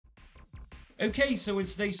Okay, so in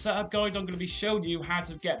today's setup guide, I'm going to be showing you how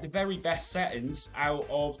to get the very best settings out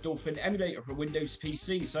of Dolphin Emulator for Windows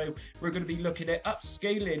PC. So we're going to be looking at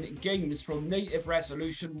upscaling games from native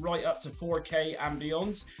resolution right up to 4K and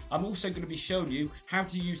beyond. I'm also going to be showing you how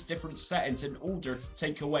to use different settings in order to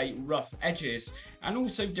take away rough edges, and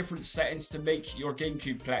also different settings to make your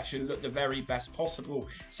Gamecube collection look the very best possible.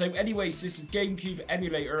 So anyways, this is Gamecube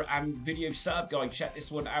Emulator and video setup guide. Check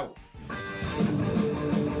this one out.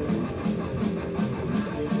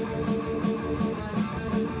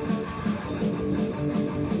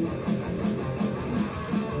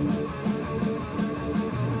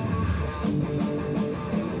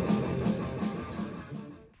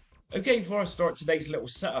 Okay, before I start today's little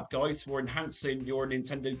setup guide for enhancing your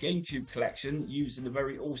Nintendo GameCube collection using the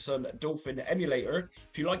very awesome Dolphin Emulator,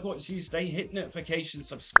 if you like what you see today, hit notifications,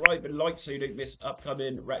 subscribe and like so you don't miss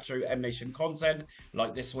upcoming retro emulation content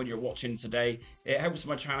like this one you're watching today. It helps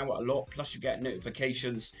my channel a lot, plus you get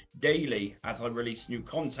notifications daily as I release new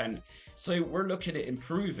content. So we're looking at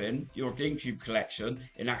improving your GameCube collection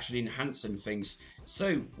and actually enhancing things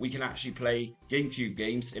so we can actually play GameCube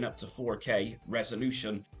games in up to 4K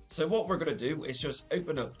resolution. So what we're going to do is just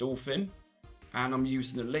open up Dolphin, and I'm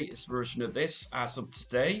using the latest version of this as of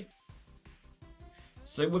today.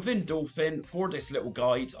 So within Dolphin, for this little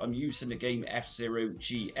guide, I'm using the game F-Zero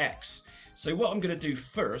GX. So what I'm going to do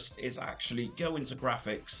first is actually go into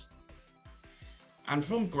graphics, and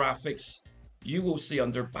from graphics you will see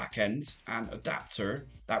under backend and adapter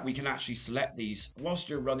that we can actually select these. Whilst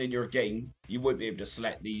you're running your game, you won't be able to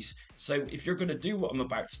select these. So if you're going to do what I'm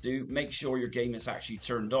about to do, make sure your game is actually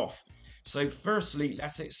turned off. So firstly,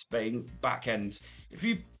 let's explain backend. If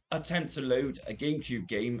you attempt to load a GameCube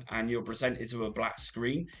game and you're presented to a black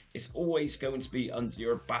screen, it's always going to be under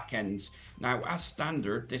your backend. Now, as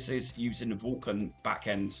standard, this is using the Vulkan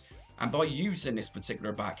backend. And by using this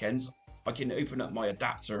particular backend, I can open up my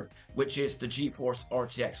adapter, which is the GeForce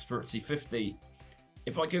RTX 3050.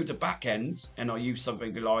 If I go to backend and I use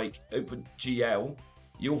something like OpenGL,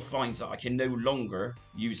 you'll find that I can no longer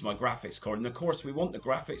use my graphics card. And of course, we want the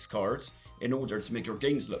graphics card in order to make your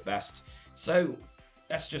games look best. So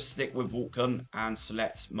let's just stick with Vulkan and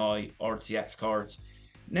select my RTX card.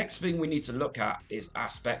 Next thing we need to look at is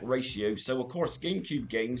aspect ratio. So of course, GameCube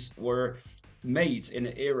games were made in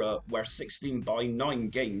an era where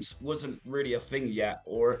 16:9 games wasn't really a thing yet,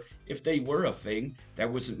 or if they were a thing, there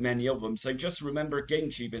wasn't many of them. So just remember,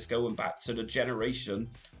 GameCube is going back to the generation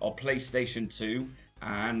of PlayStation 2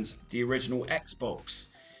 and the original Xbox.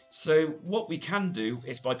 So what we can do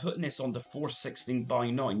is by putting this on the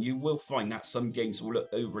 4:16:9, you will find that some games will look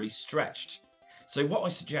overly stretched. So what I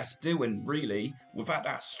suggest doing really without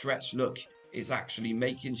that stretched look is actually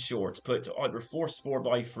making sure to put it to either force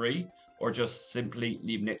 4:3 or just simply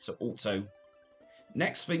leaving it to auto.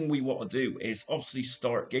 Next thing we want to do is obviously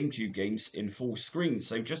start GameCube games in full screen.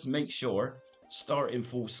 So just make sure start in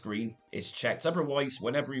full screen is checked. Otherwise,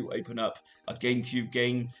 whenever you open up a GameCube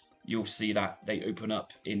game, you'll see that they open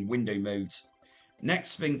up in window mode.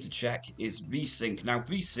 Next thing to check is VSync. Now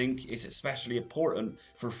VSync is especially important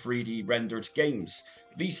for 3D rendered games.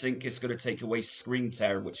 VSync is going to take away screen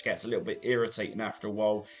tear, which gets a little bit irritating after a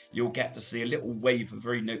while. You'll get to see a little wave, a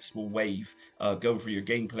very noticeable wave, go through your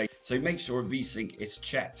gameplay. So make sure VSync is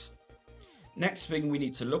checked. Next thing we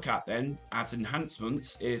need to look at then as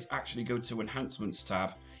enhancements is actually go to Enhancements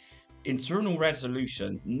tab. Internal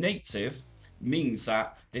resolution native means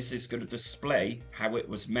that this is going to display how it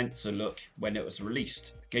was meant to look when it was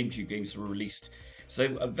released. GameCube games were released.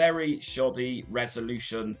 So a very shoddy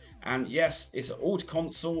resolution, and yes, it's an old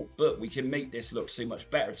console, but we can make this look so much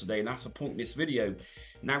better today, and that's the point of this video.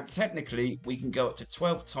 Now technically we can go up to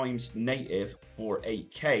 12 times native for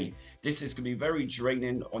 8K. This is going to be very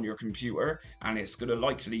draining on your computer, and it's going to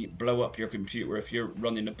likely blow up your computer if you're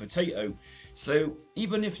running a potato. So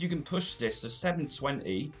even if you can push this to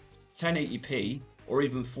 720, 1080p or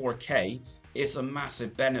even 4K, it's a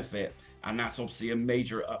massive benefit, and that's obviously a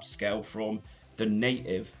major upscale from the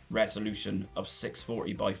native resolution of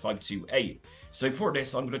 640 by 528. So for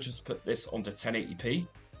this, I'm going to just put this onto 1080p.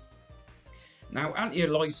 Now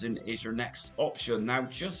anti-aliasing is your next option. Now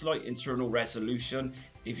just like internal resolution,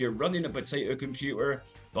 if you're running a potato computer,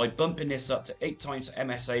 by bumping this up to 8 times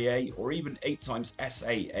MSAA or even 8 times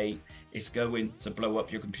SAA, it's going to blow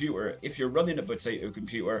up your computer. If you're running a potato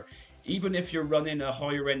computer, even if you're running a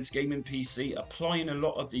higher end gaming PC, applying a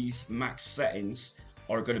lot of these max settings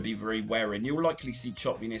are going to be very wearing. You'll likely see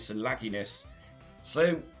choppiness and lagginess.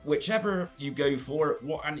 So whichever you go for,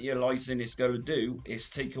 what anti-aliasing is going to do is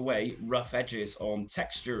take away rough edges on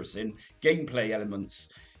textures and gameplay elements.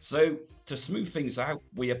 So to smooth things out,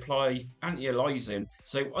 we apply anti-aliasing.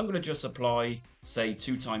 So I'm going to just apply, say,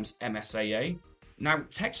 2 times MSAA. Now,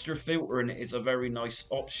 texture filtering is a very nice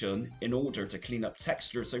option in order to clean up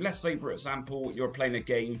texture. So let's say, for example, you're playing a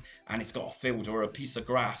game and it's got a field or a piece of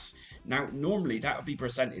grass. Now, normally that would be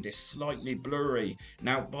presented as slightly blurry.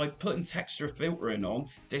 Now, by putting texture filtering on,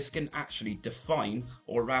 this can actually define,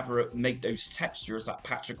 or rather make those textures, that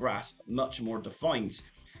patch of grass, much more defined.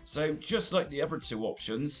 So just like the other two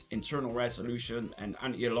options, internal resolution and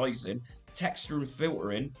anti-aliasing, texture and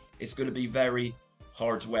filtering is going to be very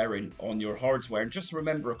hard wearing on your hardware. And just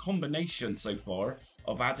remember, a combination so far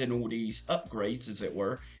of adding all these upgrades, as it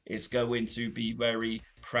were, is going to be very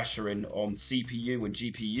pressuring on CPU and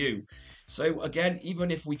GPU. So again, even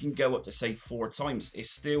if we can go up to say 4 times, it's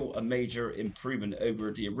still a major improvement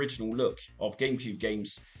over the original look of GameCube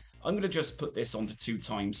games. I'm going to just put this onto 2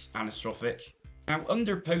 times anastrophic. Now,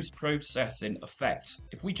 under post-processing effects,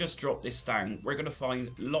 if we just drop this down, we're going to find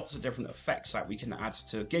lots of different effects that we can add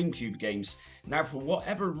to GameCube games. Now, for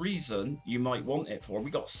whatever reason you might want it for, we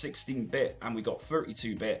got 16-bit and we got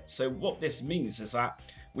 32-bit. So what this means is that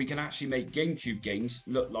we can actually make GameCube games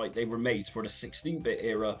look like they were made for the 16-bit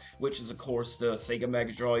era, which is of course the Sega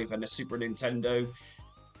Mega Drive and the Super Nintendo.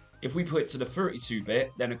 If we put it to the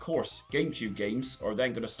 32-bit, then of course GameCube games are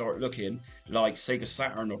then going to start looking like Sega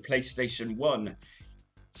Saturn or PlayStation 1.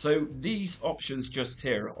 So these options just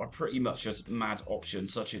here are pretty much just mad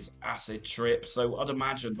options, such as Acid Trip. So I'd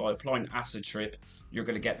imagine by applying Acid Trip, you're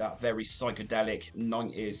going to get that very psychedelic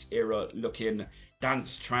 90s era looking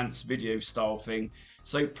dance trance video style thing.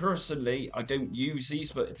 So personally, I don't use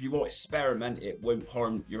these, but if you want to experiment, it won't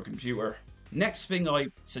harm your computer. Next thing I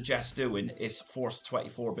suggest doing is force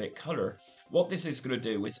 24-bit color. What this is going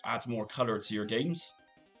to do is add more color to your games.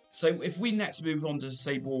 So if we next move on to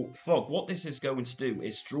disable fog, what this is going to do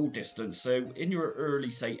is draw distance. So in your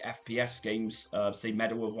early, say, FPS games, say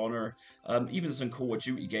Medal of Honor, even some Call of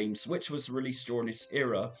Duty games, which was released during this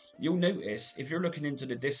era, you'll notice if you're looking into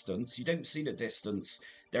the distance, you don't see the distance.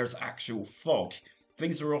 There's actual fog.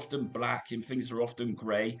 Things are often black and things are often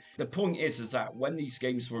grey. The point is that when these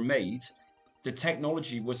games were made, the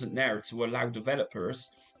technology wasn't there to allow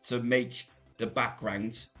developers to make the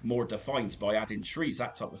background more defined by adding trees,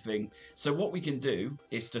 that type of thing. So what we can do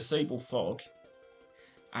is disable fog.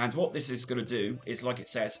 And what this is going to do is, like it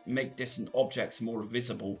says, make distant objects more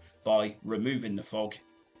visible by removing the fog.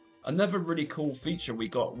 Another really cool feature we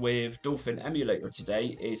got with Dolphin Emulator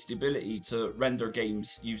today is the ability to render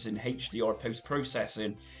games using HDR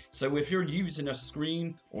post-processing. So if you're using a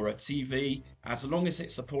screen or a TV, as long as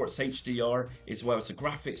it supports HDR as well as the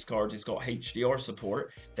graphics card has got HDR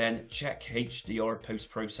support, then check HDR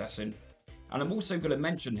post-processing. And I'm also going to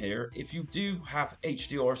mention here, if you do have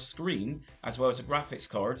HDR screen as well as a graphics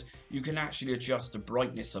card, you can actually adjust the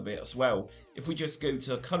brightness of it as well. If we just go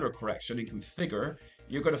to color correction and configure,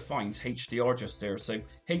 you're going to find HDR just there. So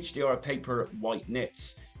HDR paper white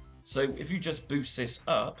nits. So if you just boost this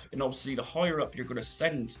up, and obviously the higher up you're going to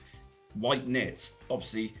send white nits,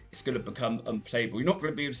 obviously it's going to become unplayable. You're not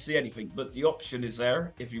going to be able to see anything, but the option is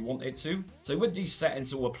there if you wanted to. So with these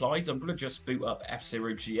settings all applied, I'm going to just boot up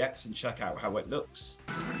F-Zero GX and check out how it looks.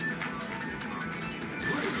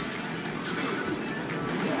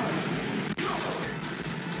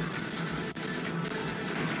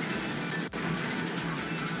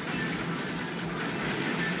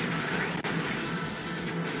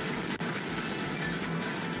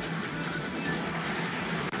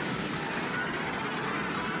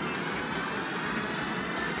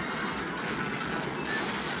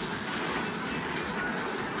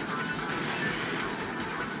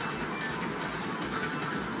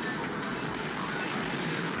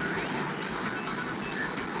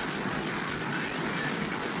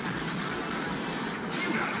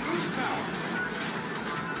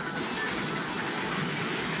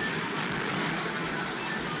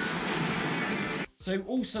 So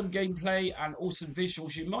awesome gameplay and awesome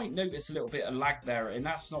visuals. You might notice a little bit of lag there, and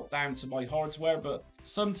that's not down to my hardware, but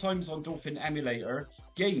sometimes on Dolphin Emulator,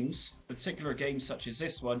 games, particular games such as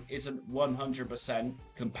this one, isn't 100%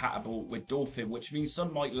 compatible with Dolphin, which means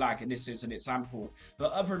some might lag, and this is an example.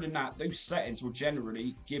 But other than that, those settings will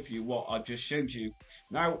generally give you what I've just showed you.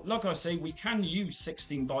 Now, like I say, we can use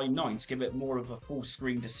 16:9 to give it more of a full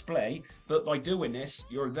screen display, but by doing this,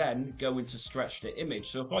 you're then going to stretch the image.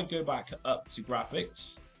 So if I go back up to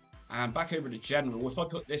graphics and back over to general, if I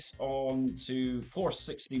put this on to force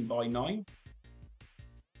 16:9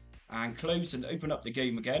 and close and open up the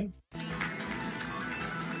game again.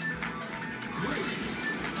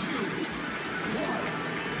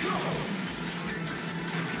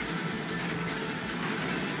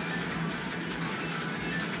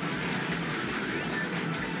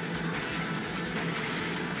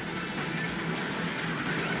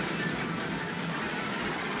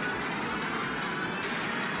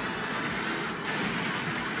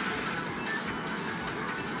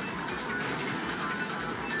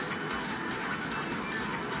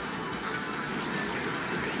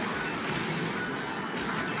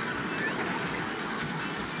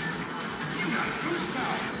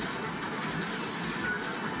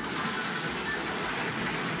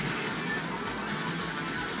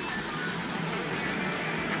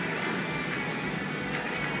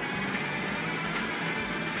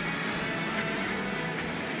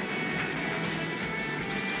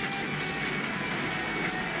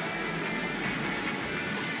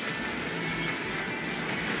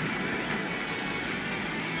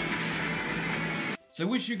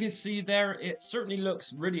 So as you can see there, it certainly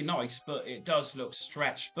looks really nice, but it does look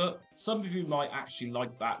stretched. But some of you might actually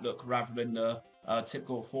like that look rather than the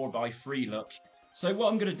typical 4x3 look. So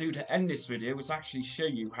what I'm going to do to end this video is actually show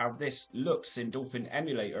you how this looks in Dolphin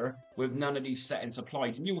Emulator with none of these settings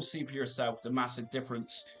applied. And you'll see for yourself the massive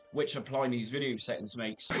difference which applying these video settings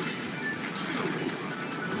makes.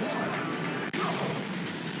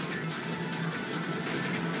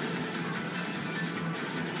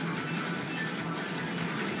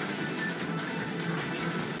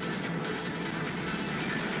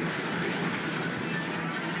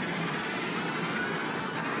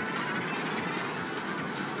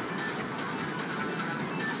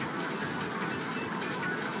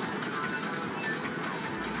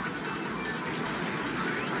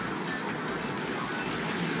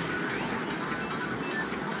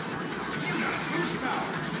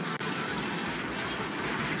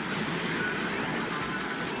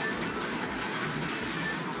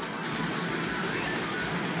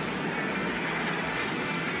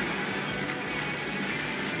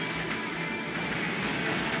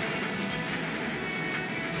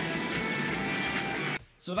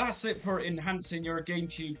 So that's it for enhancing your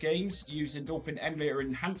GameCube games using Dolphin Emulator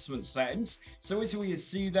enhancement settings. So as we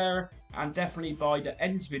see there, and definitely by the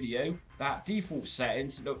end video, that default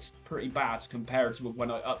settings looks pretty bad compared to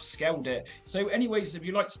when I upscaled it. So anyways, if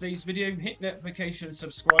you liked today's video, hit notifications,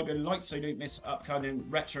 subscribe and like so you don't miss upcoming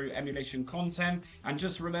retro emulation content. And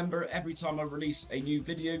just remember, every time I release a new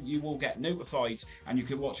video, you will get notified and you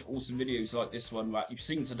can watch awesome videos like this one that you've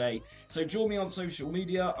seen today. So join me on social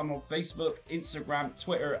media. I'm on Facebook, Instagram,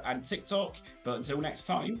 Twitter and TikTok. But until next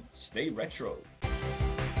time, stay retro.